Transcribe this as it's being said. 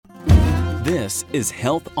This is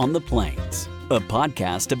Health on the Plains, a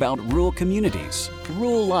podcast about rural communities,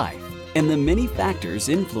 rural life, and the many factors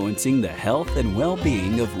influencing the health and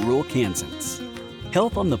well-being of rural Kansans.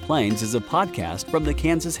 Health on the Plains is a podcast from the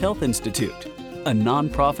Kansas Health Institute, a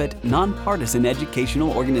nonprofit, nonpartisan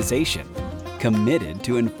educational organization committed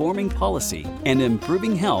to informing policy and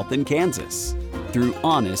improving health in Kansas. Through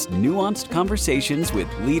honest, nuanced conversations with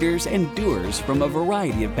leaders and doers from a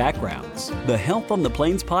variety of backgrounds, the Health on the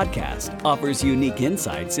Plains podcast offers unique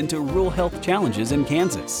insights into rural health challenges in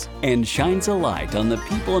Kansas and shines a light on the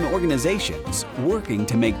people and organizations working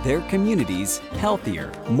to make their communities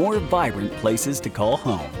healthier, more vibrant places to call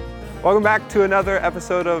home. Welcome back to another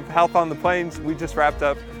episode of Health on the Plains. We just wrapped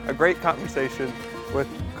up a great conversation with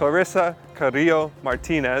Clarissa Carrillo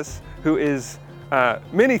Martinez, who is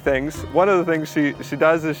many things. One of the things she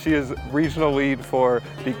does is she is regional lead for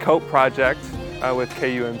the COPE project with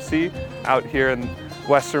KUMC out here in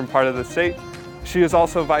western part of the state. She is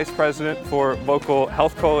also vice president for local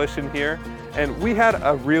health coalition here. And we had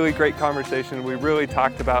a really great conversation. We really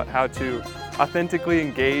talked about how to authentically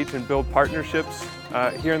engage and build partnerships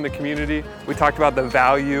here in the community. We talked about the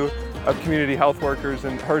value of community health workers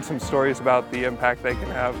and heard some stories about the impact they can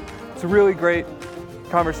have. It's a really great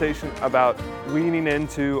conversation about leaning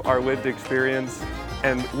into our lived experience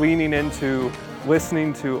and leaning into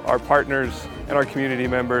listening to our partners and our community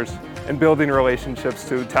members and building relationships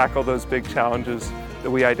to tackle those big challenges that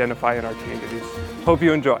we identify in our communities. Hope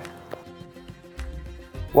you enjoy.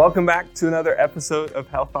 Welcome back to another episode of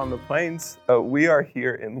Health on the Plains. We are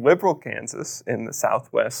here in Liberal, Kansas, in the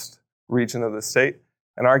southwest region of the state.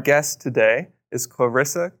 And our guest today is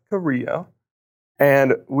Clarissa Carrillo.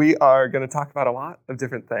 And we are going to talk about a lot of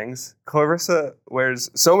different things. Clarissa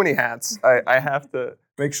wears so many hats. I have to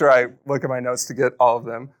make sure I look at my notes to get all of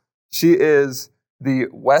them. She is the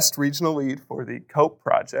West Regional Lead for the COPE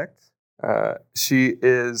project.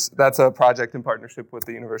 That's a project in partnership with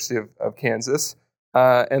the University of Kansas.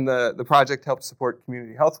 And the project helps support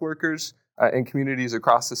community health workers in communities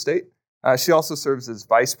across the state. She also serves as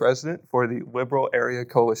vice president for the Liberal Area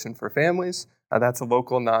Coalition for Families. That's a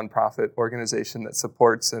local nonprofit organization that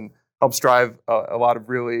supports and helps drive a lot of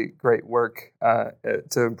really great work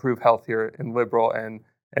to improve health here in Liberal and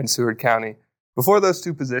Seward County. Before those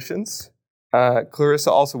two positions,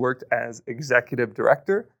 Clarissa also worked as executive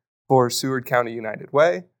director for Seward County United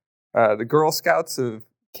Way, the Girl Scouts of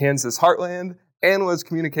Kansas Heartland, and was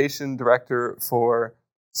communication director for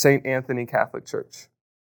St. Anthony Catholic Church.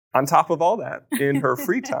 On top of all that, in her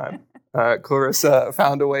free time, Clarissa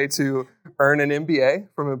found a way to earn an MBA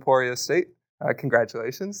from Emporia State.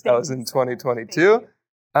 Congratulations. That was in 2022.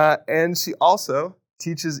 And she also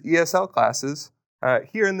teaches ESL classes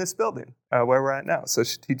here in this building where we're at now. So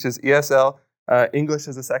she teaches ESL, English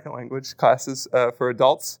as a second language classes for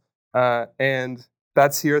adults. And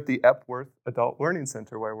that's here at the Epworth Adult Learning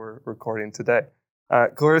Center where we're recording today.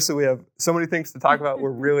 Clarissa, we have so many things to talk about.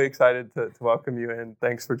 We're really excited to welcome you in.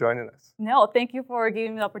 Thanks for joining us. No, thank you for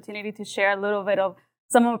giving me the opportunity to share a little bit of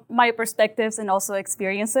some of my perspectives and also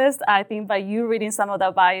experiences. I think by you reading some of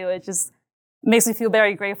that bio, it just makes me feel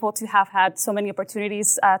very grateful to have had so many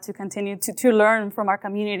opportunities to continue to learn from our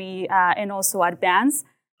community and also advance.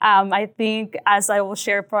 I think, as I will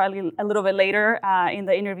share probably a little bit later in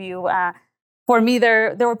the interview, for me,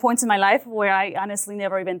 there were points in my life where I honestly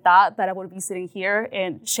never even thought that I would be sitting here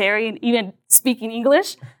and sharing, even speaking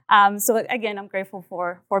English. So again, I'm grateful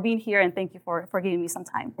for being here and thank you for giving me some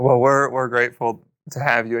time. Well, we're grateful to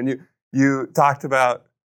have you. And you talked about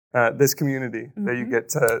this community that you get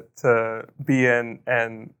to be in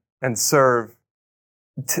and serve.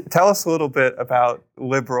 Tell us a little bit about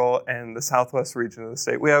Liberal and the southwest region of the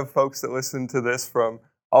state. We have folks that listen to this from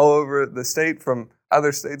all over the state, from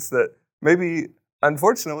other states that maybe,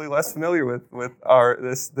 unfortunately, less familiar with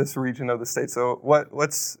this region of the state. So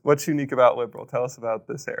what's unique about Liberal? Tell us about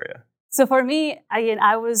this area. So for me, again,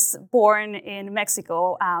 I was born in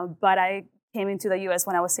Mexico, but I came into the U.S.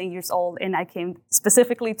 when I was 10 years old, and I came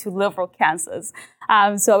specifically to Liberal, Kansas.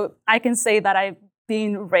 So I can say that I've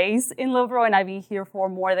been raised in Liberal, and I've been here for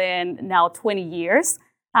more than now 20 years.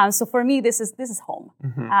 So for me, this is home,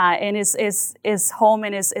 and it's home,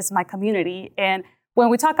 and it's my community. And when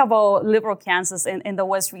we talk about Liberal Kansas in the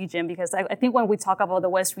West region, because I think when we talk about the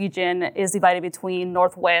West region is divided between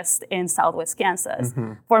Northwest and Southwest Kansas.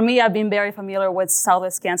 For me, I've been very familiar with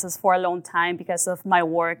Southwest Kansas for a long time because of my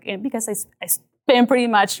work and because I spent pretty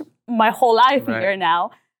much my whole life here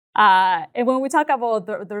now. And when we talk about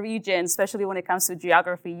the region, especially when it comes to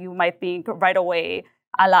geography, you might think right away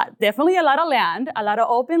definitely a lot of land, a lot of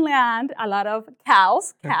open land, a lot of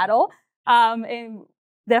cows, cattle. And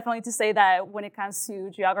definitely to say that when it comes to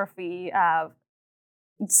geography,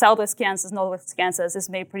 Southwest Kansas, Northwest Kansas is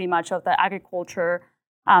made pretty much of the agriculture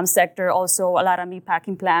sector, also a lot of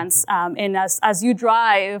meatpacking plants. And as you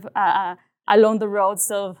drive along the roads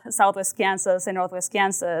of Southwest Kansas and Northwest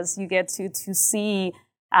Kansas, you get to see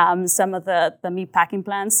some of the meatpacking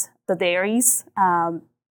plants, the dairies,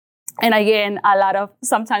 and again, a lot of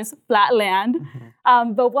sometimes flat land.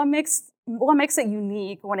 But what makes it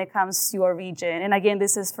unique when it comes to a region, and again,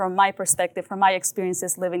 this is from my perspective, from my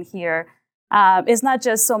experiences living here, it's not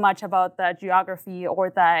just so much about the geography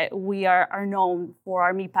or that we are known for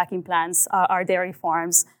our meatpacking plants, our dairy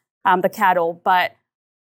farms, the cattle, but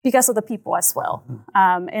because of the people as well.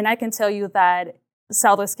 And I can tell you that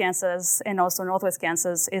Southwest Kansas and also Northwest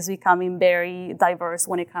Kansas is becoming very diverse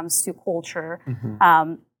when it comes to culture.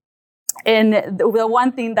 And the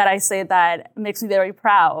one thing that I say that makes me very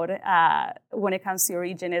proud when it comes to your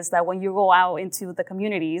region is that when you go out into the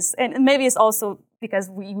communities, and maybe it's also because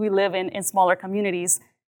we live in smaller communities,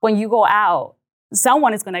 when you go out,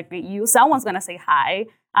 someone is going to greet you, someone's going to say hi,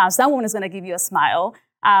 someone is going to give you a smile.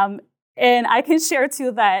 And I can share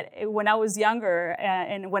too that when I was younger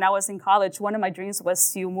and when I was in college, one of my dreams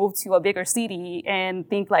was to move to a bigger city and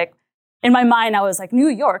think like, in my mind, I was like, New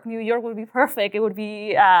York would be perfect. It would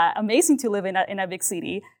be amazing to live in a big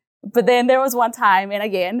city. But then there was one time, and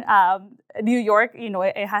again, New York,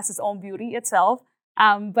 it has its own beauty itself.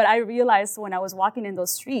 But I realized when I was walking in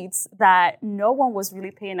those streets that no one was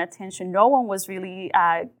really paying attention. No one was really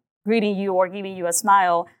greeting you or giving you a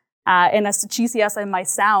smile. And as cheesy as it might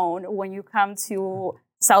sound, when you come to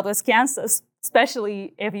Southwest Kansas,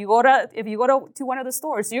 especially if you go to one of the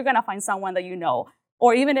stores, you're gonna find someone that you know.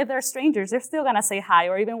 Or even if they're strangers, they're still gonna say hi.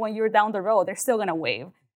 Or even when you're down the road, they're still gonna wave.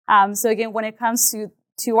 So again, when it comes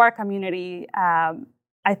to our community,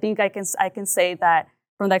 I think I can say that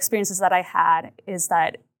from the experiences that I had is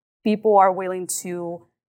that people are willing to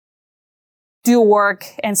do work,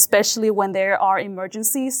 and especially when there are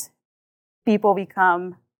emergencies, people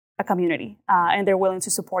become a community and they're willing to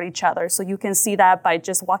support each other. So you can see that by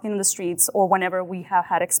just walking in the streets or whenever we have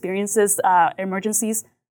had experiences, emergencies,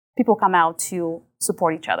 people come out to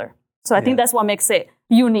support each other. So I think that's what makes it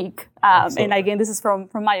unique. And again, this is from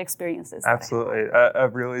my experiences. Absolutely. A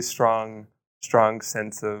really strong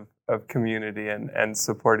sense of community and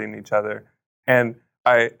supporting each other. And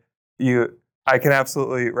I can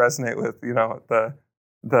absolutely resonate with,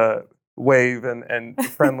 the wave and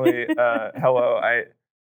friendly hello.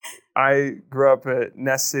 I grew up at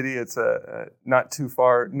Ness City. It's not too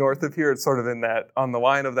far north of here. It's sort of on the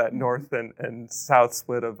line of that north and south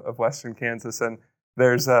split of Western Kansas. And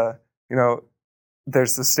there's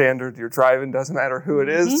there's the standard, you're driving, doesn't matter who it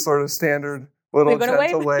is, sort of standard little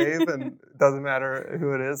gentle wave, and doesn't matter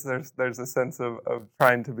who it is. There's a sense of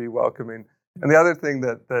trying to be welcoming. And the other thing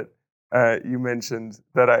that you mentioned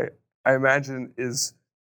that I imagine is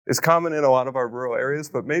common in a lot of our rural areas,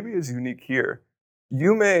 but maybe is unique here.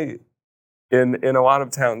 You may, in a lot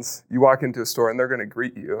of towns, you walk into a store and they're going to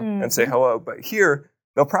greet you and say hello. But here,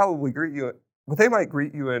 they'll probably greet you, but they might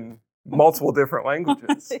greet you in multiple different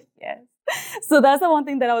languages. Yes. So that's the one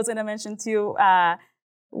thing that I was going to mention too. I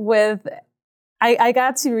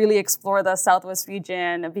got to really explore the Southwest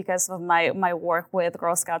region because of my work with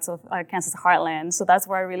Girl Scouts of Kansas Heartland. So that's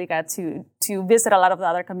where I really got to visit a lot of the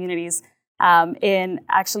other communities. And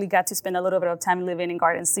actually got to spend a little bit of time living in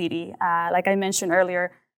Garden City. Like I mentioned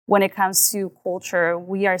earlier, when it comes to culture,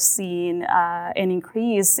 we are seeing an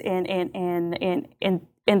increase in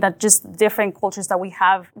the just different cultures that we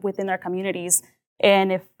have within our communities.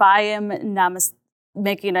 And if I am not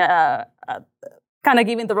making a kind of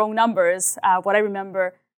giving the wrong numbers, what I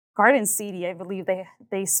remember, Garden City, I believe they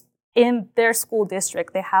in their school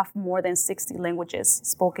district, they have more than 60 languages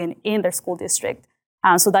spoken in their school district.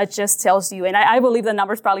 So that just tells you, and I believe the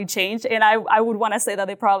numbers probably changed, and I would want to say that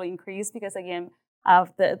they probably increased because, again,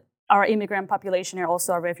 of our immigrant population and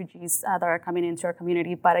also our refugees that are coming into our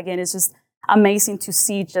community. But again, it's just amazing to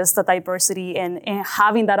see just the diversity and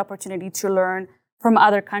having that opportunity to learn from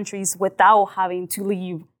other countries without having to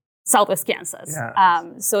leave Southwest Kansas.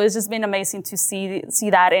 Yeah. So it's just been amazing to see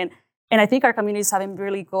that, and I think our communities have been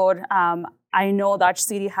really good. I know Dodge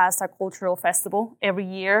City has a cultural festival every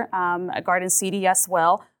year, Garden City as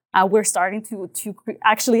well. We're starting to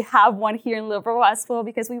actually have one here in Liberal as well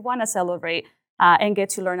because we want to celebrate and get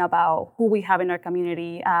to learn about who we have in our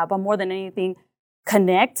community, but more than anything,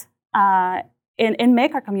 connect and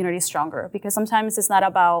make our community stronger, because sometimes it's not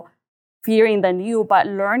about fearing the new, but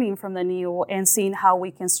learning from the new and seeing how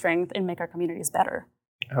we can strengthen and make our communities better.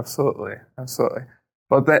 Absolutely.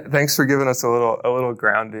 Well, thanks for giving us a little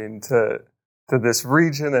grounding to this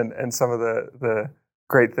region and some of the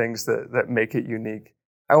great things that make it unique.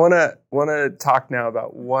 I want to talk now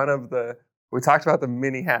about we talked about the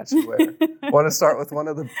many hats you wear. I want to start with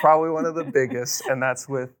probably one of the biggest, and that's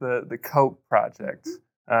with the COPE project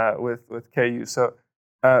with KU. So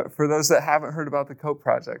for those that haven't heard about the COPE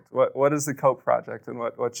project, what is the COPE project and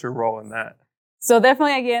what's your role in that? So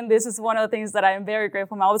definitely, again, this is one of the things that I am very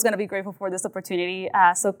grateful for. I'm always going to be grateful for this opportunity.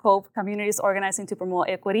 So COPE, Communities Organizing to Promote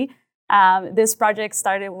Equity. This project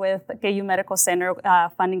started with KU Medical Center,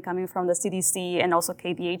 funding coming from the CDC and also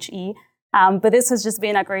KDHE. But this has just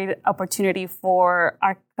been a great opportunity for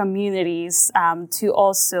our communities to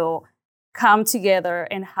also come together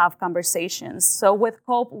and have conversations. So with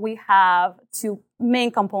COPE, we have two main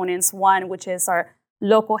components. One, which is our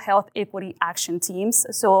local health equity action teams.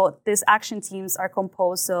 So these action teams are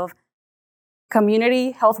composed of community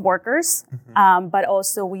health workers, but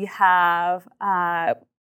also we have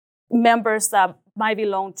members that might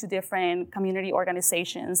belong to different community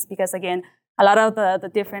organizations, because again, a lot of the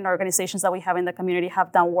different organizations that we have in the community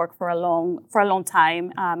have done work for a long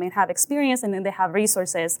time and have experience, and then they have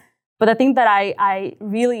resources. But the thing that I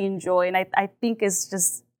really enjoy, and I think is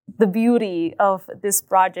just the beauty of this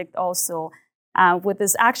project also, with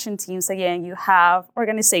these action teams, again, you have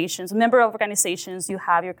organizations, member of organizations, you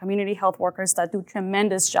have your community health workers that do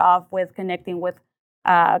tremendous job with connecting with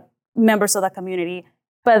members of the community.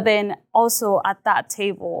 But then also at that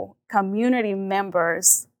table, community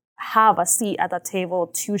members have a seat at the table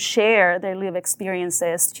to share their lived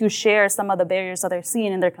experiences, to share some of the barriers that they're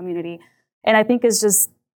seeing in their community. And I think it's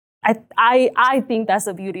just, I think that's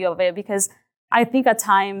the beauty of it, because I think at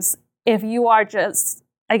times, if you are just,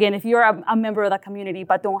 again, if you're a member of the community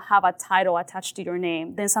but don't have a title attached to your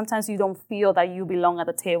name, then sometimes you don't feel that you belong at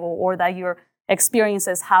the table or that your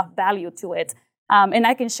experiences have value to it. And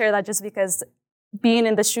I can share that just because being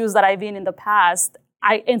in the shoes that I've been in the past,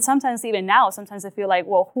 and sometimes even now, sometimes I feel like,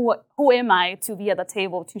 well, who am I to be at the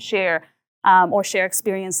table to share or share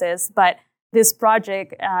experiences? But this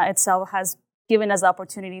project itself has given us the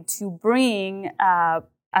opportunity to bring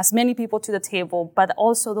as many people to the table, but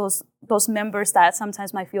also those members that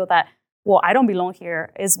sometimes might feel that, well, I don't belong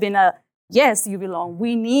here. It's been yes, you belong.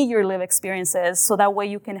 We need your lived experiences so that way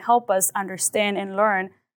you can help us understand and learn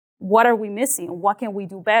what are we missing? What can we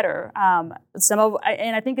do better? And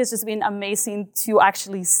I think it's just been amazing to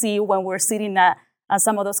actually see when we're sitting at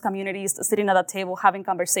some of those communities, sitting at a table, having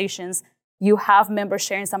conversations. You have members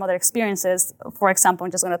sharing some of their experiences. For example,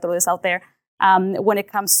 I'm just going to throw this out there. When it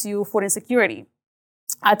comes to food insecurity,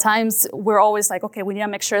 at times we're always like, okay, we need to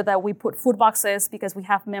make sure that we put food boxes because we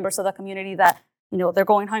have members of the community that, they're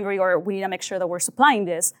going hungry, or we need to make sure that we're supplying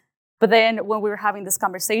this. But then when we were having this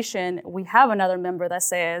conversation, we have another member that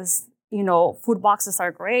says, food boxes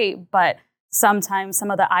are great, but sometimes some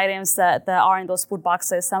of the items that are in those food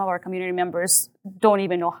boxes, some of our community members don't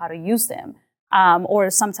even know how to use them. Or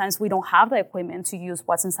sometimes we don't have the equipment to use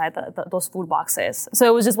what's inside those food boxes. So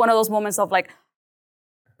it was just one of those moments of like,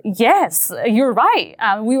 yes, you're right.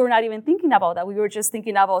 We were not even thinking about that. We were just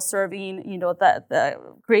thinking about serving,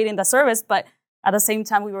 the creating the service, but at the same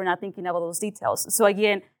time, we were not thinking about those details. So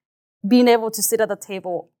again, being able to sit at the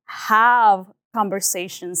table, have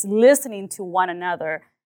conversations, listening to one another,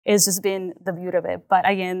 has just been the beauty of it. But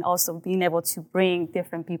again, also being able to bring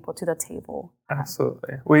different people to the table.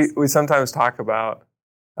 Absolutely. We sometimes talk about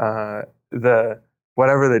whatever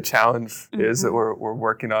the challenge is that we're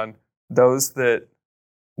working on. Those that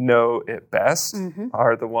know it best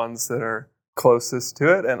are the ones that are closest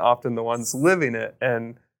to it, and often the ones living it.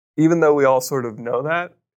 And even though we all sort of know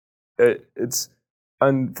that, it's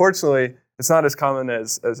unfortunately, it's not as common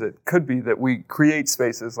as it could be that we create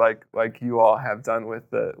spaces like you all have done with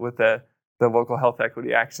the local health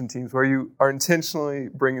equity action teams, where you are intentionally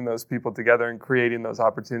bringing those people together and creating those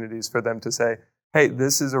opportunities for them to say, hey,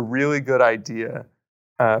 this is a really good idea,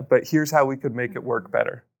 but here's how we could make it work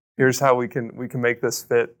better. Here's how we can make this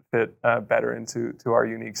fit better into our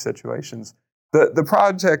unique situations. The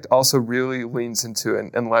project also really leans into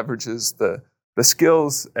and leverages the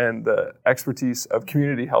skills and the expertise of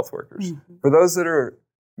community health workers. For those that are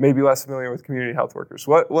maybe less familiar with community health workers,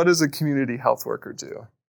 what does a community health worker do?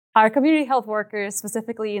 Our community health workers,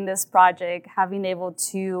 specifically in this project, have been able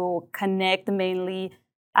to connect mainly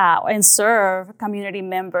and serve community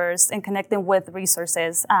members and connect them with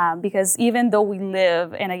resources. Because even though we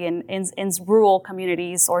live, and again, in rural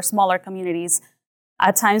communities or smaller communities,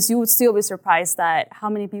 at times you would still be surprised that how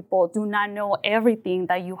many people do not know everything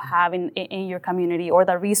that you have in your community or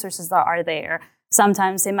the resources that are there.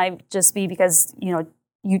 Sometimes it might just be because,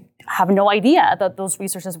 you have no idea that those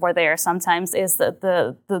resources were there. Sometimes it's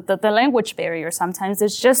the language barrier. Sometimes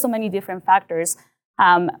it's just so many different factors.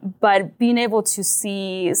 But being able to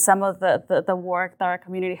see some of the work that our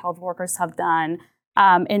community health workers have done,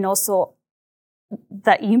 and also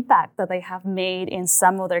the impact that they have made in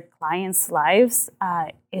some of their clients' lives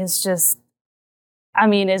is just,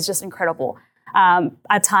 it's just incredible.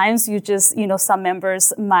 At times, some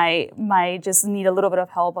members might just need a little bit of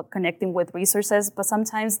help connecting with resources, but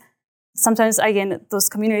sometimes again, those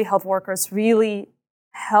community health workers really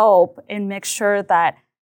help and make sure that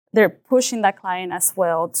they're pushing that client as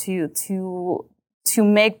well to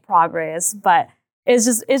make progress. But it's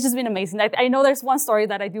just been amazing. I know there's one story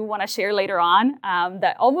that I do want to share later on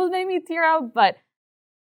that almost made me tear up, but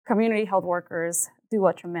community health workers do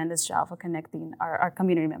a tremendous job of connecting our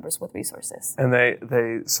community members with resources. And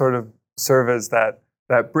they sort of serve as that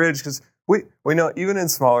bridge, because we know even in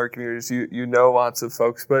smaller communities, you know lots of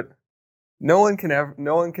folks, but no one can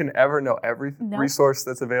ever know every resource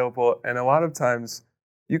that's available. And a lot of times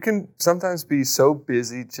you can sometimes be so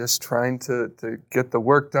busy just trying to get the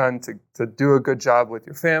work done, to do a good job with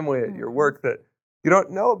your family at your work, that you don't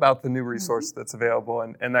know about the new resource that's available.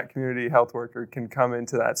 And that community health worker can come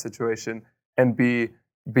into that situation and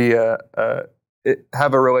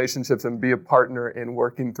have a relationship and be a partner in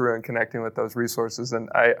working through and connecting with those resources. And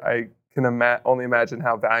I can only imagine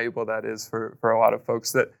how valuable that is for a lot of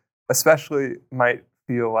folks that especially might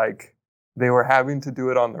feel like they were having to do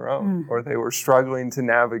it on their own, or they were struggling to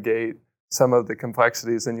navigate some of the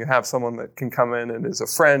complexities. And you have someone that can come in and is a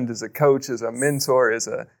friend, is a coach, is a mentor, is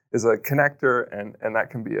a connector, and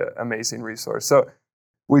that can be an amazing resource. So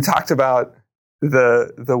we talked about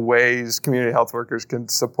the ways community health workers can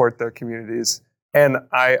support their communities. And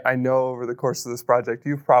I know over the course of this project,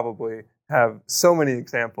 you probably have so many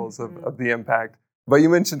examples of the impact. But you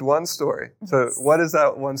mentioned one story. So what is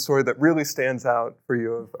that one story that really stands out for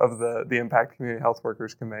you of the impact community health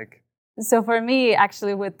workers can make? So for me,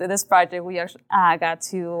 actually, with this project, we got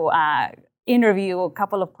to interview a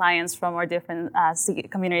couple of clients from our different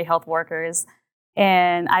community health workers.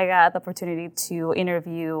 And I got the opportunity to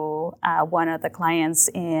interview one of the clients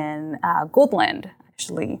in Goodland,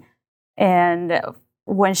 actually. And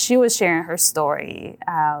when she was sharing her story,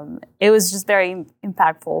 it was just very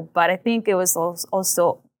impactful. But I think it was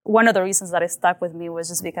also one of the reasons that it stuck with me was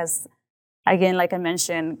just because, again, like I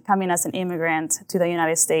mentioned, coming as an immigrant to the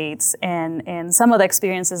United States and some of the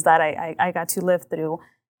experiences that I got to live through,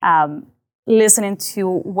 listening to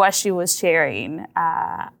what she was sharing,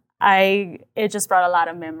 it just brought a lot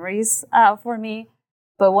of memories for me.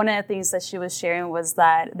 But one of the things that she was sharing was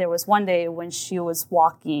that there was one day when she was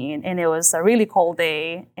walking, and it was a really cold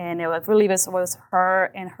day, and it was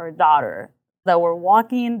her and her daughter that were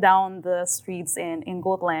walking down the streets in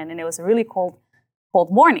Goodland, and it was a really cold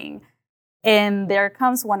morning. And there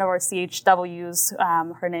comes one of our CHWs,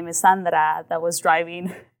 her name is Sandra, that was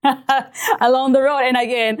driving along the road. And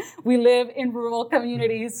again, we live in rural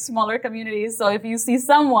communities, smaller communities. So if you see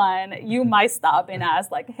someone, you might stop and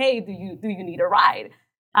ask, like, hey, do you need a ride?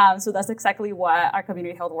 So that's exactly what our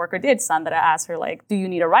community health worker did. Sandra asked her, like, do you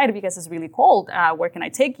need a ride because it's really cold? Where can I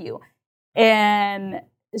take you? And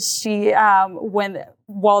she,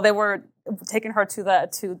 while they were taking her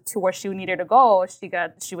to where she needed to go,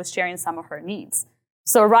 she was sharing some of her needs.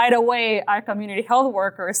 So right away, our community health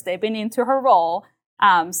worker, stepping into her role,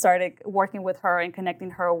 started working with her and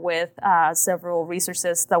connecting her with several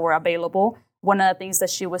resources that were available. One of the things that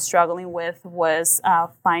she was struggling with was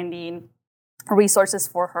finding resources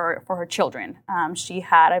for her children. She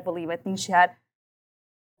had, I think she had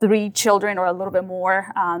 3 children or a little bit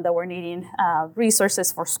more that were needing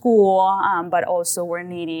resources for school, but also were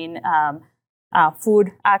needing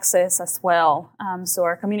food access as well. So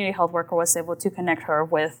our community health worker was able to connect her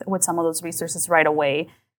with some of those resources right away.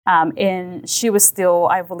 And she was still,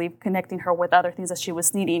 I believe, connecting her with other things that she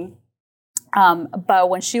was needing. But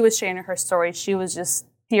when she was sharing her story, she was just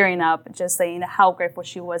tearing up, just saying how grateful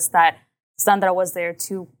she was that Sandra was there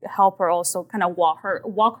to help her also kind of walk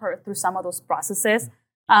her through some of those processes.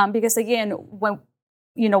 Because again, when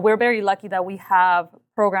we're very lucky that we have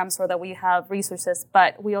programs or that we have resources,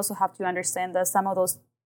 but we also have to understand that some of those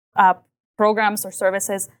programs or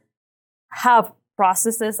services have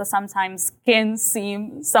processes that sometimes can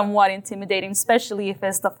seem somewhat intimidating, especially if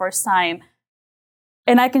it's the first time.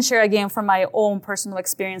 And I can share again from my own personal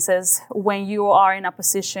experiences, when you are in a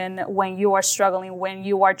position, when you are struggling, when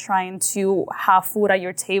you are trying to have food at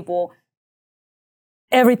your table,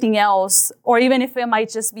 everything else, or even if it might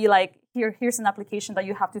just be like, here's an application that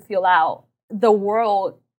you have to fill out, the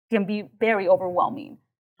world can be very overwhelming.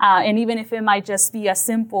 And even if it might just be a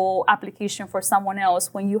simple application for someone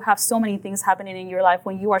else, when you have so many things happening in your life,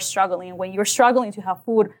 when you're struggling to have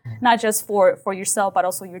food, not just for yourself, but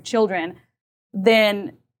also your children,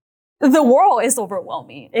 then the world is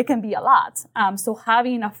overwhelming. It can be a lot. So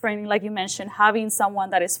having a friend, like you mentioned, having someone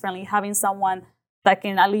that is friendly, having someone that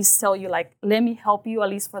can at least tell you, like, let me help you at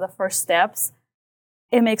least for the first steps,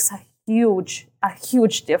 it makes a huge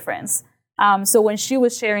difference. So when she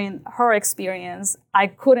was sharing her experience, I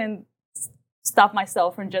couldn't stop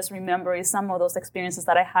myself from just remembering some of those experiences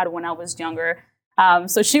that I had when I was younger.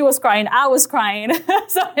 So she was crying, I was crying.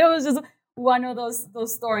 So it was just one of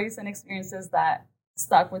those stories and experiences that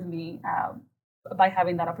stuck with me by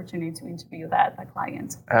having that opportunity to interview that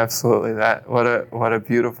client. Absolutely. What a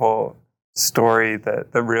beautiful story that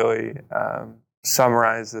really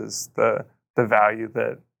summarizes the value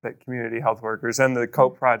that community health workers and the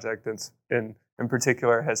COPE project in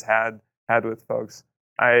particular has had with folks.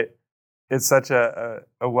 It's such a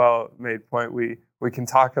well-made point. We can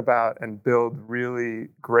talk about and build really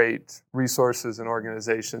great resources and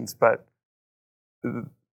organizations, but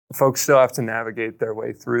folks still have to navigate their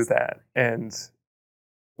way through that. And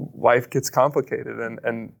life gets complicated.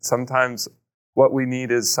 And sometimes what we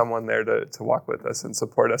need is someone there to walk with us and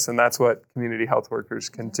support us. And that's what community health workers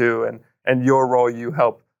can do. And your role, you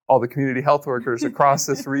help all the community health workers across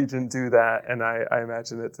this region do that. And I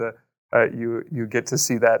imagine that you get to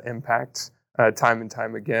see that impact time and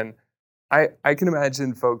time again. I can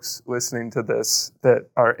imagine folks listening to this that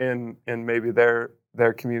are in maybe their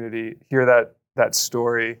community, hear that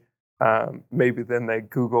story. Maybe then they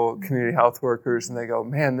Google community health workers and they go,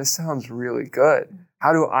 man, this sounds really good.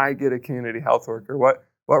 How do I get a community health worker? What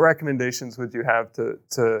recommendations would you have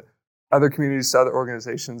to other communities, to other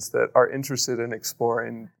organizations that are interested in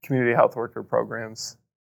exploring community health worker programs?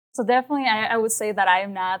 So definitely, I would say that I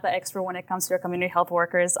am not the expert when it comes to our community health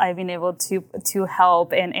workers. I've been able to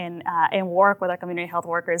help and work with our community health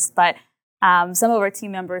workers, but some of our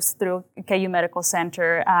team members through KU Medical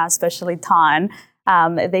Center, especially Ton,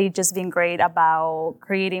 they've just been great about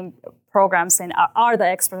creating programs and are the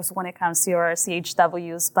experts when it comes to our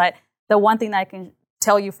CHWs. But the one thing that I can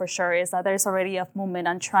tell you for sure is that there's already a movement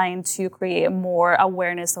on trying to create more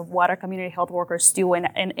awareness of what our community health workers do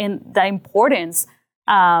and the importance,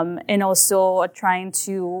 and also trying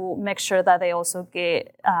to make sure that they also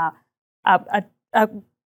get a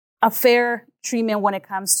fair treatment when it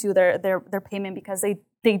comes to their payment, because they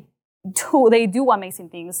do amazing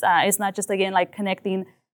things. It's not just, again, like connecting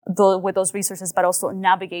with those resources, but also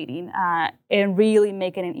navigating and really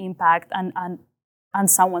making an impact on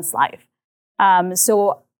someone's life.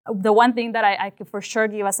 So the one thing that I could for sure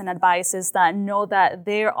give as an advice is that know that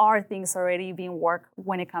there are things already being worked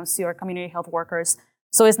when it comes to your community health workers.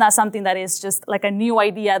 So it's not something that is just like a new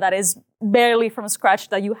idea that is barely from scratch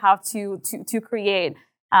that you have to create.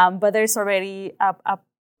 But there's already a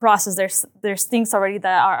process. There's things already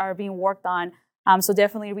that are being worked on. So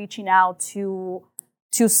definitely reaching out to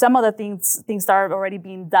some of the things that are already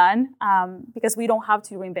being done, because we don't have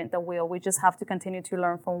to reinvent the wheel. We just have to continue to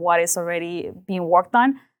learn from what is already being worked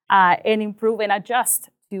on and improve and adjust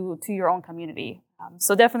to your own community.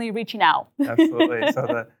 So definitely reaching out. Absolutely.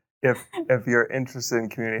 So if you're interested in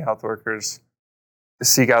community health workers,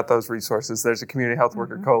 seek out those resources. There's a community health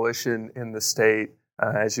worker coalition in the state.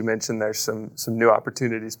 As you mentioned, there's some new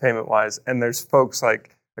opportunities payment-wise. And there's folks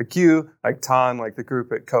like you, like Ton, like the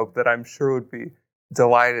group at COPE that I'm sure would be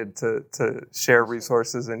delighted to share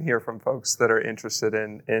resources and hear from folks that are interested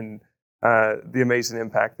in the amazing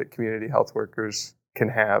impact that community health workers can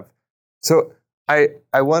have. So I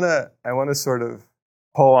want to sort of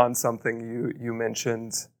pull on something you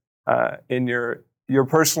mentioned in your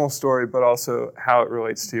personal story, but also how it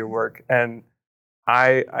relates to your work. And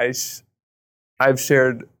I've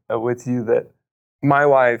shared with you that my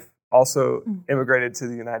wife also immigrated to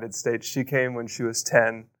the United States. She came when she was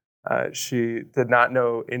 10. She did not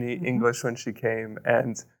know any English when she came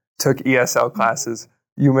and took ESL classes.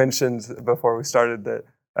 You mentioned before we started that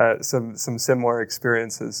some similar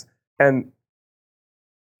experiences. And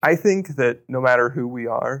I think that no matter who we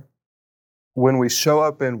are, when we show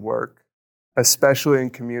up in work, especially in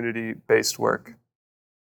community-based work,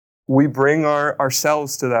 we bring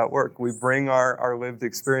ourselves to that work. We bring our lived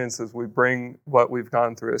experiences. We bring what we've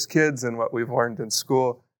gone through as kids and what we've learned in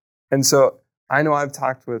school. And so I know I've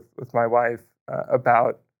talked with my wife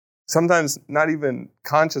about, sometimes not even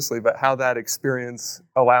consciously, but how that experience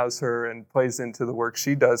allows her and plays into the work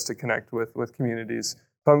she does to connect with communities.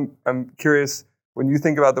 So I'm curious, when you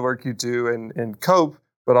think about the work you do in COPE,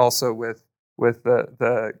 but also with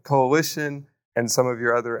the coalition and some of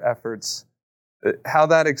your other efforts, how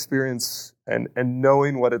that experience and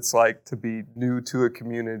knowing what it's like to be new to a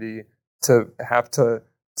community, to have to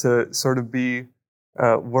sort of be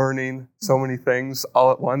learning so many things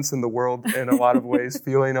all at once in the world, in a lot of ways,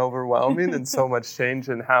 feeling overwhelming, and so much change,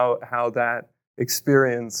 and how that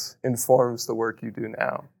experience informs the work you do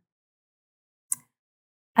now?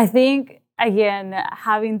 I think, again,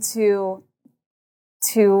 having to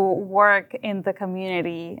work in the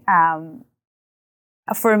community,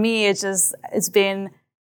 for me, it's been,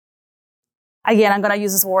 again, I'm going to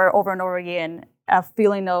use this word over and over again, a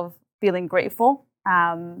feeling of feeling grateful.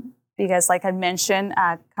 Because like I mentioned,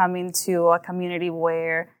 coming to a community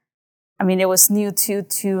where, it was new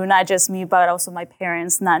to not just me, but also my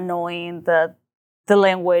parents, not knowing the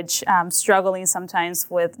language, struggling sometimes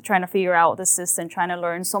with trying to figure out the system, trying to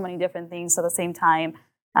learn so many different things at the same time,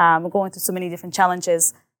 going through so many different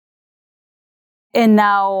challenges. And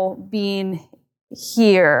now being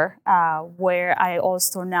here, where I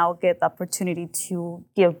also now get the opportunity to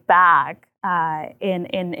give back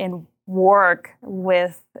and work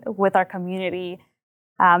with our community.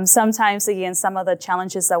 Sometimes, again, some of the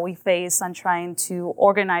challenges that we face on trying to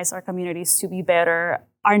organize our communities to be better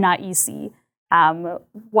are not easy.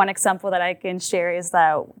 One example that I can share is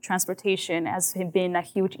that transportation has been a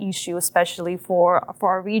huge issue, especially for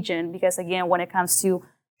our region, because again, when it comes to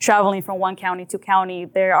traveling from one county to county,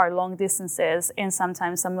 there are long distances, and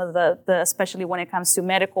sometimes some of the especially when it comes to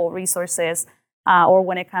medical resources, or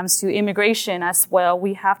when it comes to immigration as well,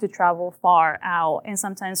 we have to travel far out, and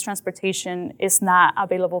sometimes transportation is not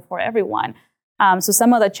available for everyone. So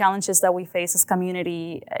some of the challenges that we face as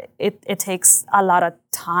community, it takes a lot of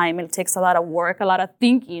time, it takes a lot of work, a lot of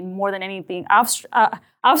thinking, more than anything,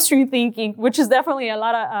 upstream thinking, which is definitely a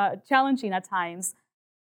lot of challenging at times.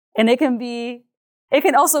 And it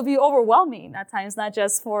can also be overwhelming at times, not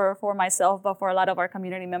just for myself, but for a lot of our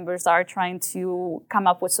community members that are trying to come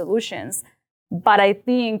up with solutions. But I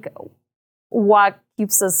think what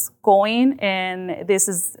keeps us going, and this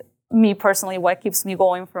is me personally, what keeps me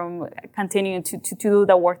going from continuing to do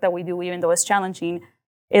the work that we do, even though it's challenging,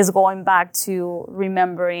 is going back to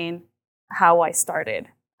remembering how we started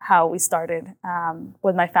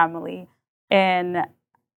with my family. And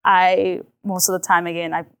most of the time,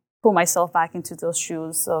 again, I put myself back into those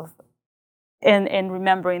shoes and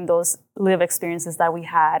remembering those lived experiences that we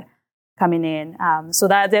had coming in. So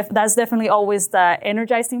that's definitely always the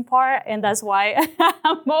energizing part. And that's why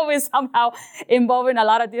I'm always somehow involved in a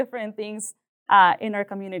lot of different things in our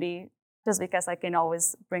community, just because I can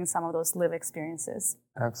always bring some of those lived experiences.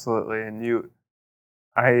 Absolutely. And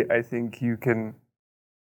I think you can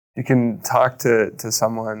talk to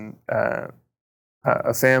someone,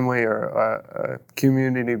 a family or a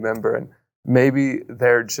community member, and maybe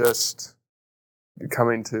they're just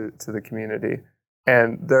coming to the community,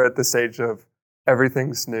 and they're at the stage of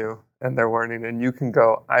everything's new and they're learning, and you can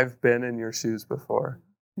go, I've been in your shoes before,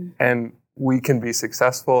 and we can be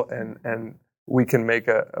successful, and we can make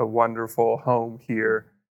a wonderful home here.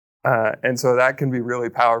 And so that can be really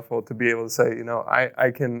powerful to be able to say,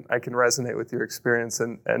 I can resonate with your experience,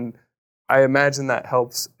 and I imagine that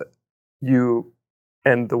helps you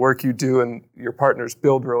and the work you do and your partners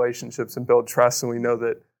build relationships and build trust. And we know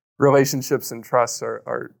that relationships and trust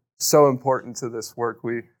are so important to this work.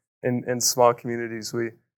 In small communities,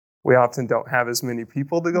 we often don't have as many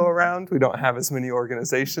people to go around. We don't have as many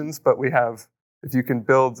organizations, but if you can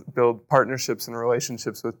build partnerships and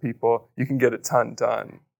relationships with people, you can get a ton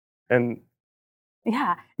done. And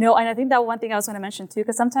yeah, no, and I think that one thing I was going to mention too,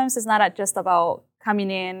 because sometimes it's not just about coming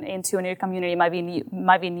into a new community, might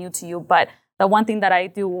be new to you, but the one thing that I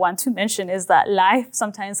do want to mention is that life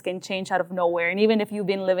sometimes can change out of nowhere. And even if you've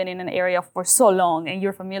been living in an area for so long and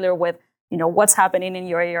you're familiar with, what's happening in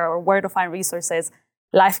your area or where to find resources,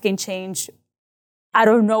 life can change out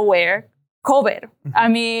of nowhere. COVID.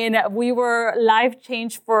 Life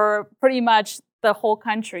changed for pretty much the whole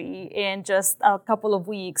country in just a couple of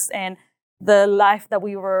weeks, and the life that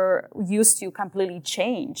we were used to completely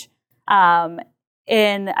changed.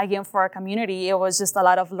 And again, for our community, it was just a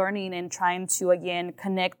lot of learning and trying to, again,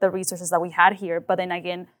 connect the resources that we had here. But then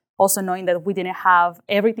again, also knowing that we didn't have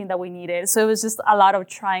everything that we needed. So it was just a lot of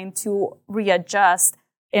trying to readjust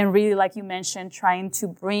and really, like you mentioned, trying to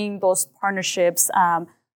bring those partnerships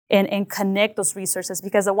and connect those resources.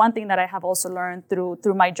 Because the one thing that I have also learned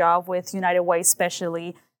through my job with United Way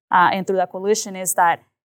especially, and through the coalition, is that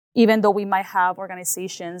even though we might have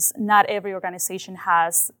organizations, not every organization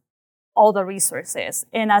has all the resources.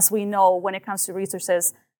 And as we know, when it comes to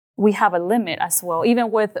resources, we have a limit as well.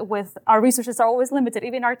 Even with our resources are always limited,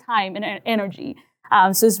 even our time and energy.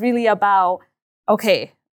 So it's really about,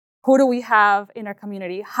 okay, who do we have in our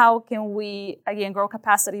community? How can we, again, grow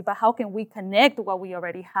capacity, but how can we connect what we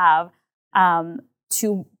already have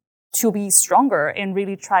to to be stronger and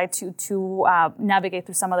really try to navigate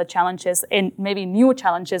through some of the challenges and maybe new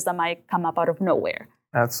challenges that might come up out of nowhere.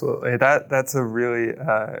 Absolutely. That's a really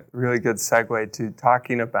really good segue to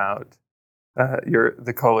talking about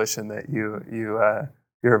the coalition that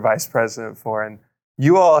you're vice president for, and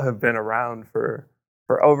you all have been around for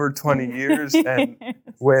over 20 years. And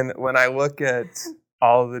when I look at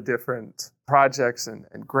all the different projects and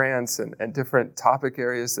grants and different topic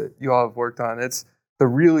areas that you all have worked on, it's the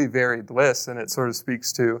really varied list, and it sort of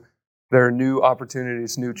speaks to there are new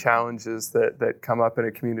opportunities, new challenges that come up in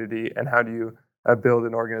a community, and how do you build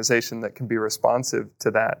an organization that can be responsive to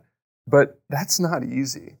that. But that's not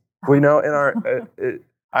easy. We know in our,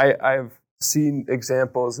 I've seen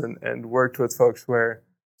examples and worked with folks where,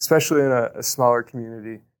 especially in a smaller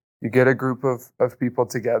community, you get a group of people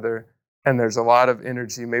together and there's a lot of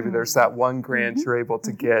energy. Maybe there's that one grant you're able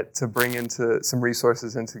to get to bring into some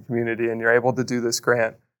resources into the community, and you're able to do this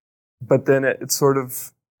grant. But then it sort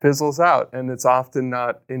of fizzles out, and it's often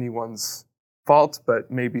not anyone's fault,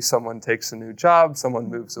 but maybe someone takes a new job, someone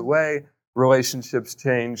moves away, relationships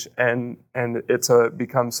change, and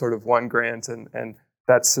becomes sort of one grant, and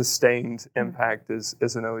that sustained impact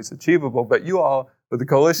isn't always achievable. But you all, with the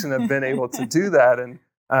coalition, have been able to do that, and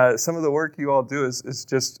some of the work you all do is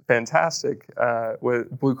just fantastic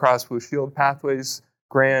with Blue Cross Blue Shield Pathways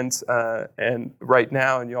grants, and right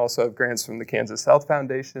now, and you also have grants from the Kansas Health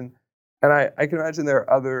Foundation. And I can imagine there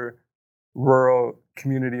are other rural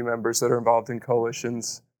community members that are involved in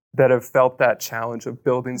coalitions that have felt that challenge of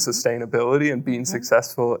building sustainability and being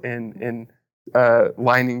successful in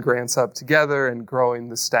lining grants up together and growing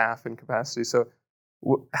the staff and capacity. So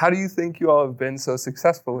how do you think you all have been so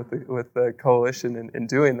successful with the coalition in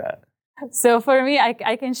doing that? So for me,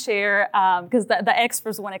 I can share, because the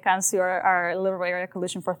experts when it comes to our Liberal Area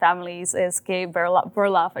Coalition for Families is Kay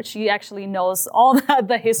Berloff. She actually knows all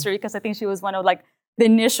the history, because I think she was one of like the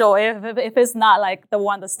initial, if it's not like the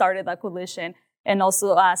one that started that coalition. And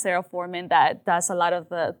also Sarah Foreman that does a lot of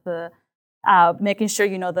the making sure,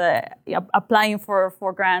 applying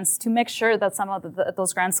for grants to make sure that some of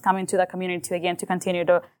those grants come into the community to continue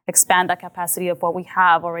to expand the capacity of what we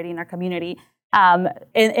have already in our community.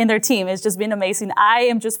 And their team has just been amazing. I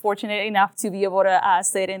am just fortunate enough to be able to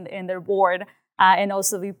sit in their board and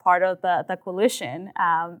also be part of the coalition.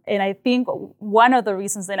 And I think one of the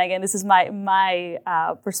reasons, and again, this is my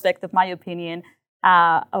perspective, my opinion,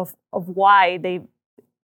 of why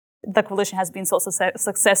the coalition has been so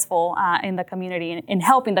successful in the community and in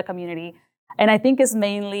helping the community. And I think it's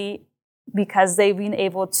mainly because they've been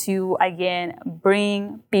able to, again,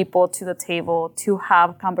 bring people to the table, to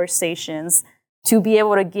have conversations, to be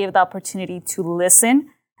able to give the opportunity to listen.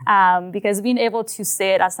 Because being able to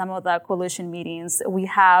sit at some of the coalition meetings, we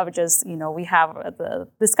have the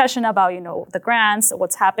discussion about, the grants,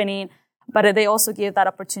 what's happening. But they also give that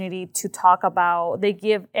opportunity to talk about, they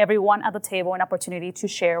give everyone at the table an opportunity to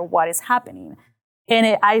share what is happening.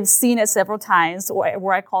 And I've seen it several times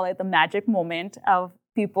where I call it the magic moment of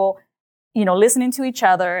people, listening to each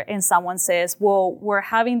other, and someone says, well, we're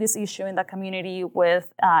having this issue in the community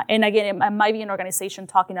with, and again, it might be an organization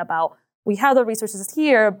talking about, we have the resources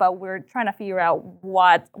here, but we're trying to figure out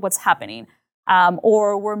what's happening.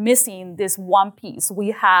 Or we're missing this one piece.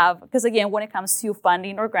 We have, because again, when it comes to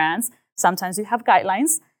funding or grants, sometimes you have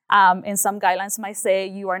guidelines, and some guidelines might say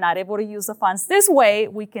you are not able to use the funds this way.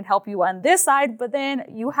 We can help you on this side, but then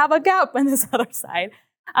you have a gap on this other side.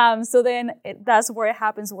 So then that's where it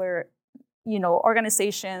happens where,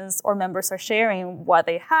 organizations or members are sharing what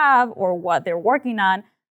they have or what they're working on,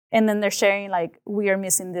 and then they're sharing like, we are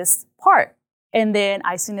missing this part. And then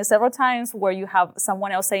I've seen it several times where you have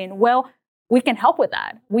someone else saying, well, we can help with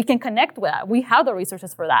that. We can connect with that. We have the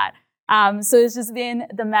resources for that. So it's just been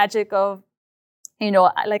the magic of,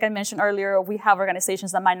 like I mentioned earlier, we have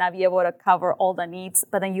organizations that might not be able to cover all the needs,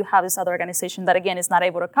 but then you have this other organization that, again, is not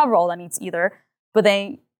able to cover all the needs either, but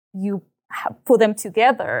then you put them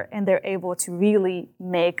together and they're able to really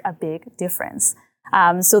make a big difference.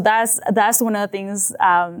 So that's one of the things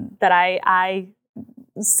that I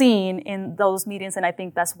seen in those meetings, and I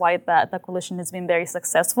think that's why the coalition has been very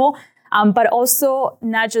successful. But also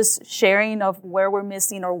not just sharing of where we're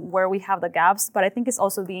missing or where we have the gaps, but I think it's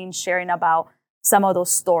also being sharing about some of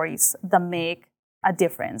those stories that make a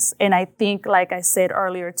difference. And I think, like I said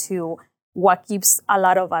earlier too, what keeps a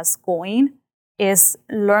lot of us going is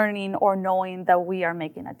learning or knowing that we are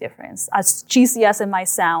making a difference. As cheesy as it might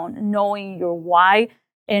sound, knowing your why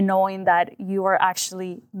and knowing that you are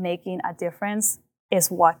actually making a difference is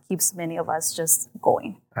what keeps many of us just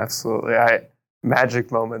going. Absolutely.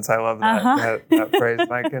 Magic moments. I love that phrase.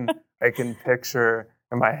 And I can picture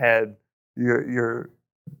in my head you're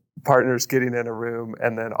partners getting in a room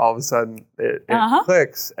and then all of a sudden it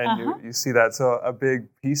clicks and you see that. So a big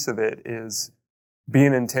piece of it is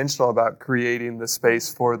being intentional about creating the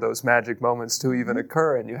space for those magic moments to even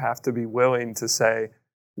occur. And you have to be willing to say,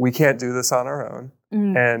 we can't do this on our own.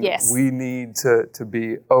 And we need to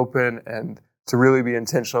be open and to really be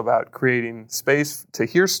intentional about creating space to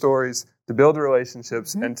hear stories, to build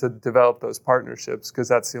relationships, and to develop those partnerships, because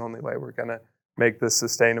that's the only way we're going to make this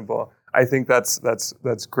sustainable. I think that's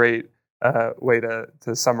great way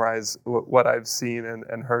to summarize what I've seen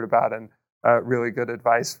and heard about, and really good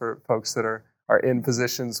advice for folks that are in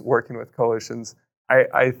positions working with coalitions.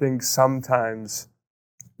 I think sometimes,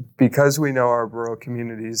 because we know our rural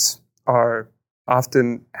communities are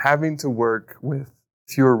often having to work with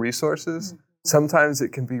fewer resources, sometimes it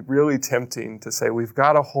can be really tempting to say, we've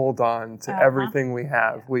got to hold on to everything we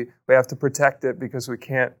have. We have to protect it because we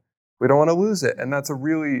don't want to lose it. And that's a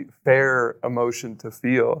really fair emotion to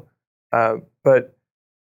feel. But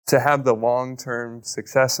to have the long-term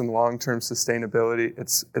success and long-term sustainability,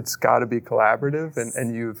 it's got to be collaborative.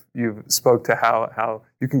 And you've spoke to how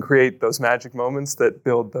you can create those magic moments that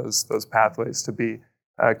build those pathways to be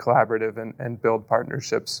collaborative and build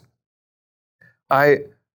partnerships. I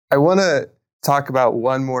want to talk about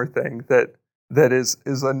one more thing that is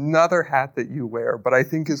another hat that you wear, but I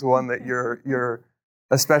think is one that you're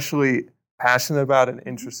especially passionate about and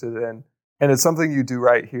interested in, and it's something you do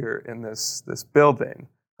right here in this building,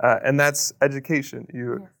 and that's education.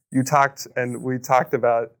 You talked, and we talked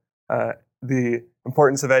about the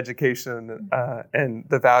importance of education and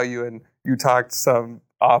the value, and you talked some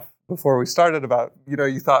off before we started about,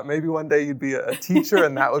 you thought maybe one day you'd be a teacher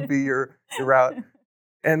and that would be your route.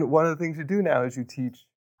 And one of the things you do now is you teach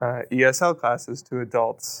ESL classes to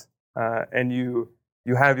adults, and you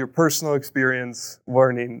have your personal experience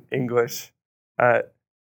learning English.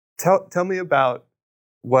 Tell me about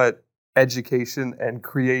what education and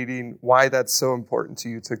creating, why that's so important to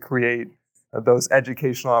you to create those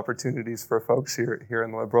educational opportunities for folks here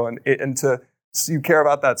in Liberal, and you care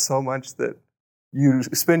about that so much that you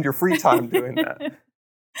spend your free time doing that.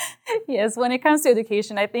 Yes, when it comes to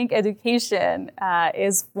education, I think education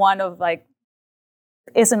is one of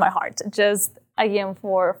is in my heart. Just again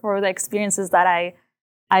for the experiences that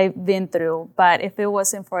I've been through. But if it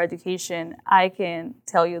wasn't for education, I can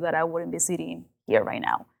tell you that I wouldn't be sitting here right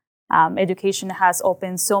now. Education has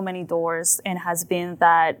opened so many doors and has been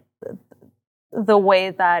the way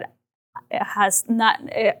that is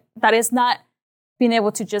not being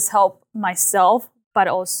able to just help myself, but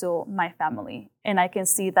also my family. And I can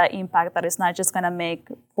see that impact that it's not just going to make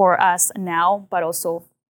for us now, but also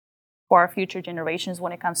for our future generations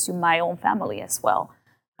when it comes to my own family as well.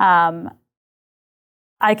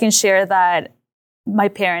 I can share that my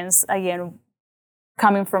parents, again,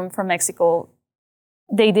 coming from Mexico,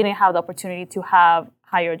 they didn't have the opportunity to have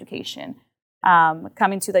higher education.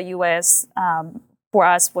 Coming to the U.S. For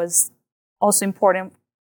us was also important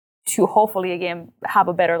to hopefully, again, have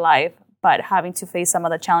a better life, but having to face some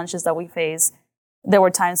of the challenges that we face, there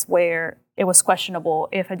were times where it was questionable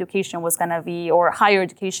if education was going to be, or higher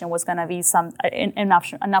education was going to be an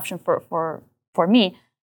option for me.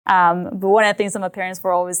 But one of the things that my parents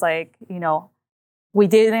were always like, we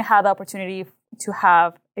didn't have the opportunity to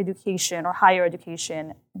have education or higher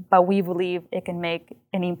education, but we believe it can make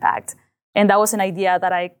an impact. And that was an idea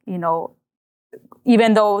that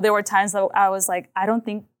even though there were times that I was like, I don't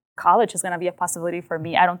think college is going to be a possibility for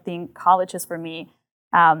me. I don't think college is for me.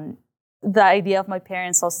 The idea of my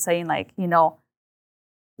parents also saying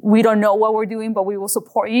we don't know what we're doing, but we will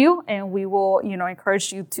support you and we will,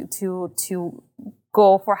 encourage you to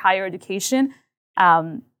go for higher education,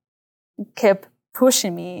 kept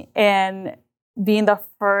pushing me. And being the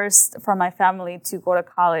first from my family to go to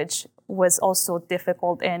college was also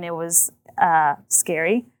difficult, and it was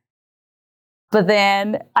scary. But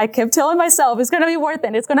then I kept telling myself, it's going to be worth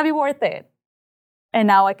it. It's going to be worth it. And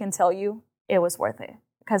now I can tell you it was worth it,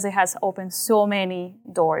 because it has opened so many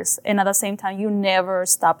doors. And at the same time, you never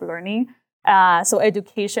stop learning. So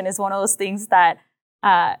education is one of those things that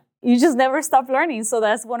you just never stop learning. So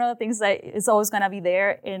that's one of the things that is always going to be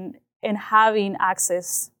there in having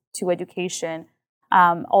access to education,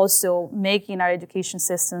 also making our education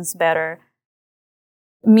systems better.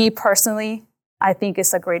 Me personally, I think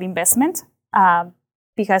it's a great investment.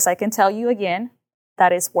 Because I can tell you again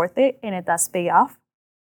that it's worth it and it does pay off.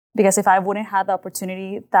 Because if I wouldn't have the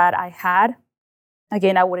opportunity that I had,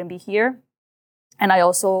 again, I wouldn't be here. And I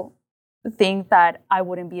also think that I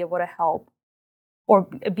wouldn't be able to help or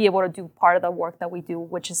be able to do part of the work that we do,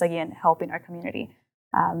 which is, again, helping our community.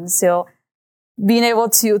 So being able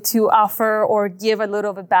to offer or give a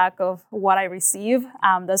little bit back of what I receive.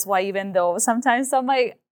 That's why even though sometimes I'm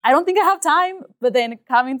like, I don't think I have time, but then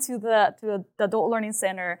coming to the Adult Learning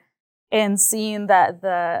Center and seeing that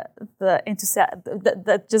the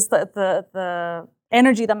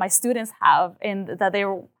energy that my students have, and that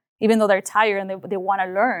even though they're tired and they want to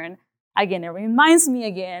learn, again, it reminds me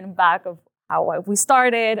again back of how we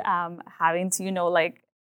started, having to, like,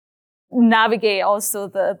 navigate also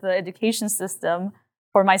the education system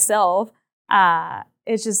for myself.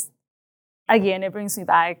 It's just, again, it brings me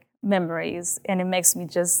back memories, and it makes me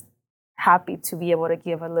just happy to be able to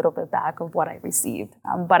give a little bit back of what I received.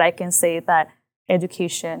 But I can say that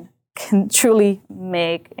education can truly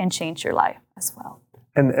make and change your life as well.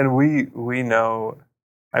 And we know,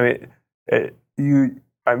 I mean,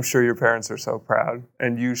 I'm sure your parents are so proud,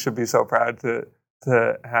 and you should be so proud to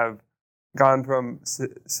have gone from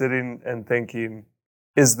sitting and thinking,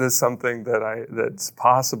 is this something that's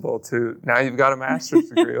possible, to now you've got a master's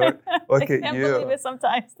degree. Look I at can't you. believe it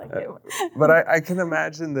sometimes. But I can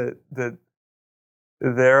imagine that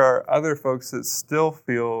there are other folks that still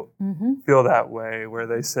feel that way, where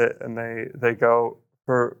they sit and they go,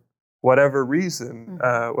 for whatever reason,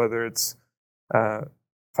 whether it's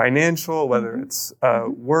financial, whether it's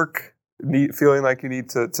work, feeling like you need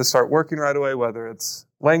to start working right away, whether it's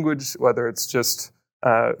language, whether it's just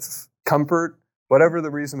comfort, whatever the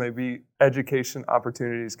reason may be, education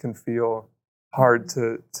opportunities can feel hard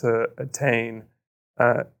to attain.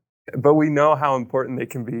 But we know how important they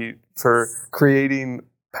can be for creating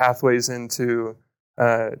pathways into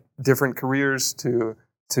different careers, to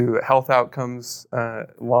health outcomes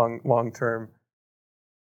long term.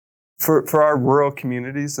 For our rural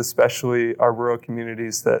communities, especially our rural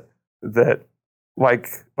communities that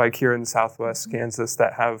like here in Southwest Kansas,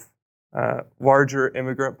 that have larger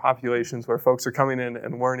immigrant populations where folks are coming in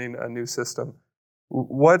and learning a new system.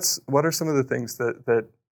 What are some of the things that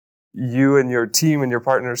you and your team and your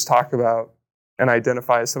partners talk about and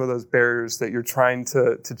identify as some of those barriers that you're trying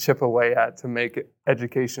to chip away at to make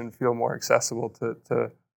education feel more accessible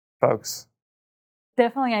to folks?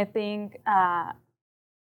 Definitely, I think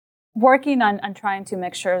working on trying to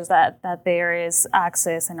make sure that there is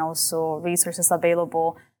access and also resources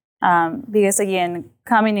available. Because again,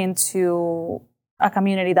 coming into a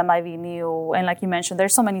community that might be new, and like you mentioned,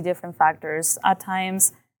 there's so many different factors. At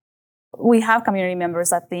times, we have community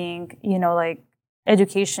members that think, like,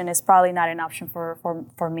 education is probably not an option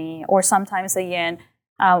for me. Or sometimes, again,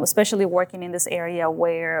 especially working in this area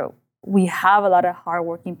where we have a lot of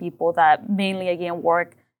hardworking people that mainly, again,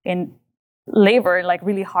 work in labor, like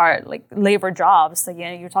really hard, like labor jobs.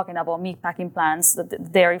 Again, you're talking about meat packing plants, the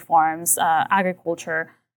dairy farms,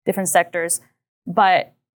 agriculture, different sectors.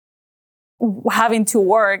 But having to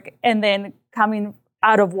work and then coming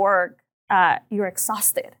out of work, you're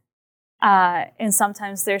exhausted. And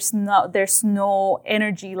sometimes there's no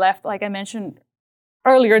energy left. Like I mentioned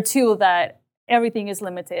earlier too, that everything is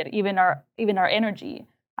limited, even our energy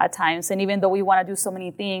at times. And even though we want to do so many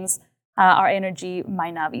things, our energy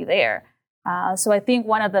might not be there. So I think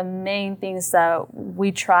one of the main things that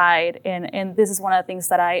we tried, and this is one of the things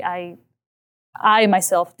that I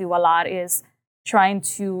myself do a lot, is trying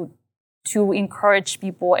to encourage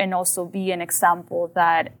people and also be an example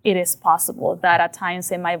that it is possible. That at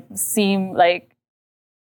times it might seem like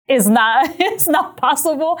it's not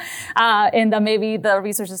possible, and that maybe the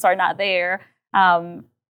resources are not there.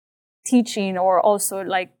 Teaching, or also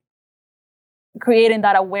like creating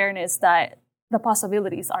that awareness that the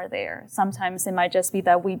possibilities are there. Sometimes it might just be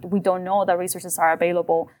that we don't know that resources are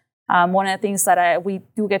available. One of the things that we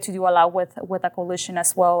do get to do a lot with a coalition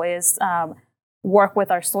as well is work with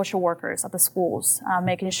our social workers at the schools,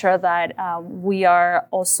 making sure that we are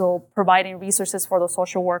also providing resources for those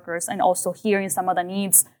social workers and also hearing some of the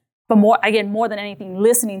needs. But more than anything,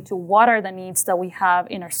 listening to what are the needs that we have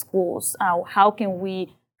in our schools. How can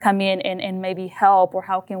we come in and maybe help, or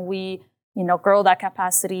how can we grow that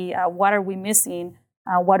capacity? What are we missing?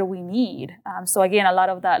 What do we need? So again, a lot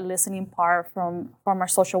of that listening part from our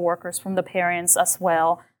social workers, from the parents as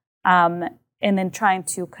well, and then trying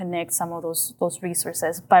to connect some of those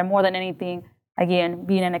resources. But more than anything, again,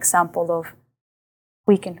 being an example of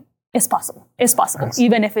it's possible. It's possible. Yes.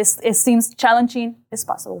 Even if it seems challenging, it's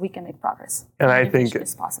possible. We can make progress. And I think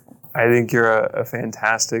it's possible. I think you're a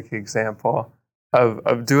fantastic example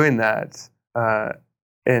of doing that.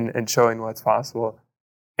 And showing what's possible.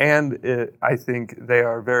 And I think they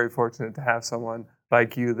are very fortunate to have someone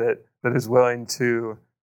like you that is willing to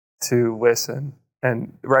listen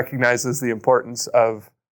and recognizes the importance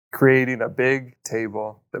of creating a big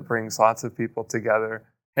table that brings lots of people together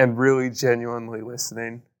and really genuinely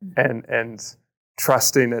listening and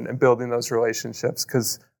trusting and building those relationships,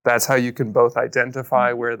 because that's how you can both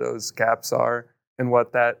identify where those gaps are and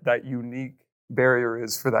what that unique barrier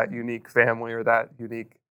is for that unique family or that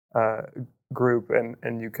unique group,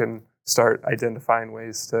 and you can start identifying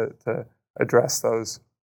ways to address those.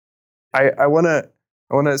 I want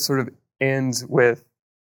to sort of end with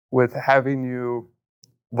having you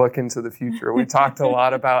look into the future. We talked a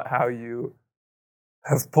lot about how you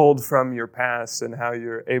have pulled from your past and how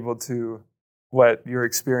you're able to let your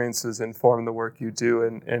experiences inform the work you do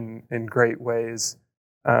in great ways.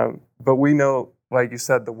 But we know, like you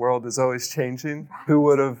said, the world is always changing. Who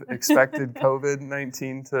would have expected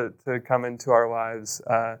COVID-19 to come into our lives?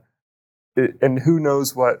 And who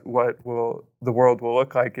knows what the world will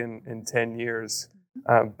look like in 10 years.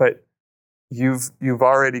 But you've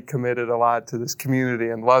already committed a lot to this community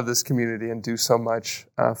and love this community and do so much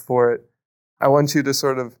for it. I want you to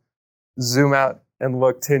sort of zoom out and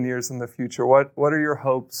look 10 years in the future. What are your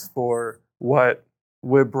hopes for what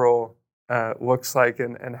Liberal looks like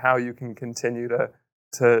and how you can continue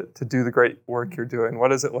to do the great work you're doing? What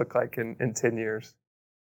does it look like in 10 years?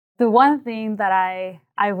 The one thing that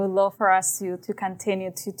I would love for us to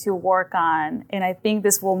continue to work on, and I think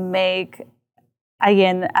this will make,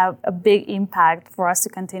 again, a big impact for us to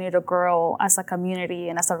continue to grow as a community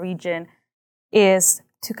and as a region, is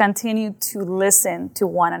to continue to listen to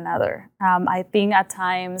one another. I think at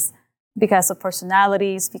times, because of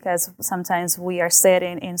personalities, because sometimes we are set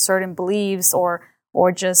in certain beliefs or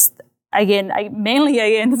just,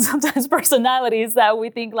 mainly sometimes personalities that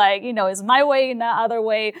we think like, it's my way, not other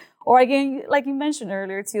way. Or again, like you mentioned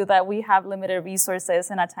earlier too, that we have limited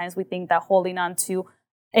resources, and at times we think that holding on to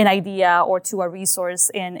an idea or to a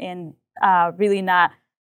resource and really not,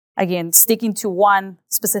 again, sticking to one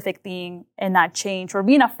specific thing and not change, or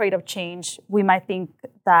being afraid of change, we might think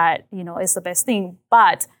that, is the best thing.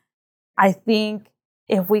 But I think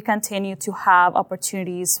if we continue to have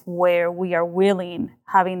opportunities where we are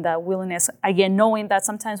having the willingness, again, knowing that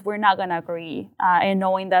sometimes we're not going to agree, and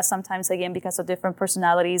knowing that sometimes, again, because of different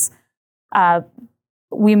personalities,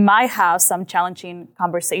 we might have some challenging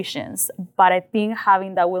conversations. But I think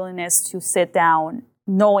having that willingness to sit down,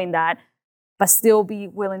 knowing that, but still be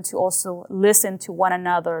willing to also listen to one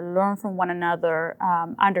another, learn from one another,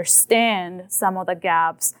 understand some of the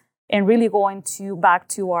gaps, and really going back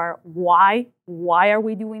to our why. Why are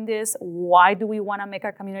we doing this? Why do we want to make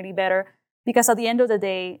our community better? Because at the end of the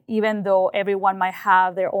day, even though everyone might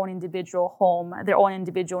have their own individual home, their own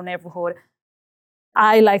individual neighborhood,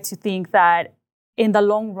 I like to think that in the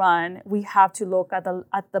long run, we have to look at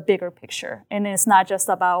the bigger picture. And it's not just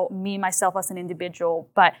about me, myself as an individual,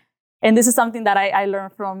 and this is something that I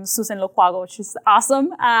learned from Susan Loquago. She's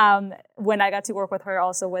awesome. When I got to work with her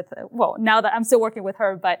also now that I'm still working with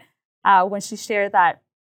her, but when she shared that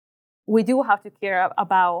we do have to care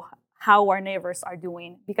about how our neighbors are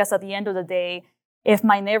doing, because at the end of the day, if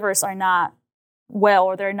my neighbors are not well,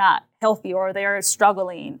 or they're not healthy, or they're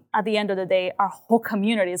struggling, at the end of the day, our whole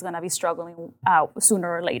community is going to be struggling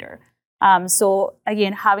sooner or later. So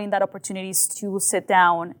again, having that opportunities to sit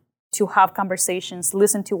down, to have conversations,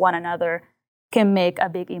 listen to one another, can make a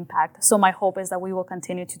big impact. So my hope is that we will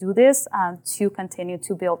continue to do this, to continue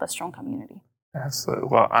to build a strong community. Absolutely.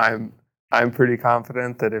 Well, I'm pretty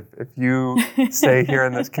confident that if you stay here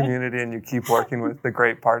in this community and you keep working with the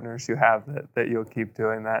great partners you have, that you'll keep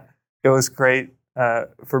doing that. It was great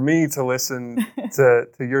for me to listen to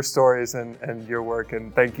your stories and your work,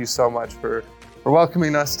 and thank you so much for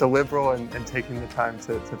welcoming us to Liberal and taking the time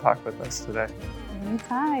to talk with us today.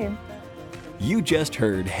 Anytime. You just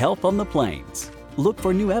heard Health on the Plains. Look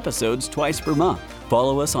for new episodes twice per month.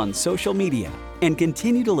 Follow us on social media and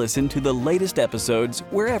continue to listen to the latest episodes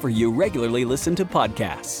wherever you regularly listen to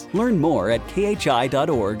podcasts. Learn more at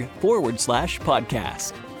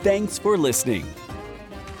khi.org/podcast. Thanks for listening.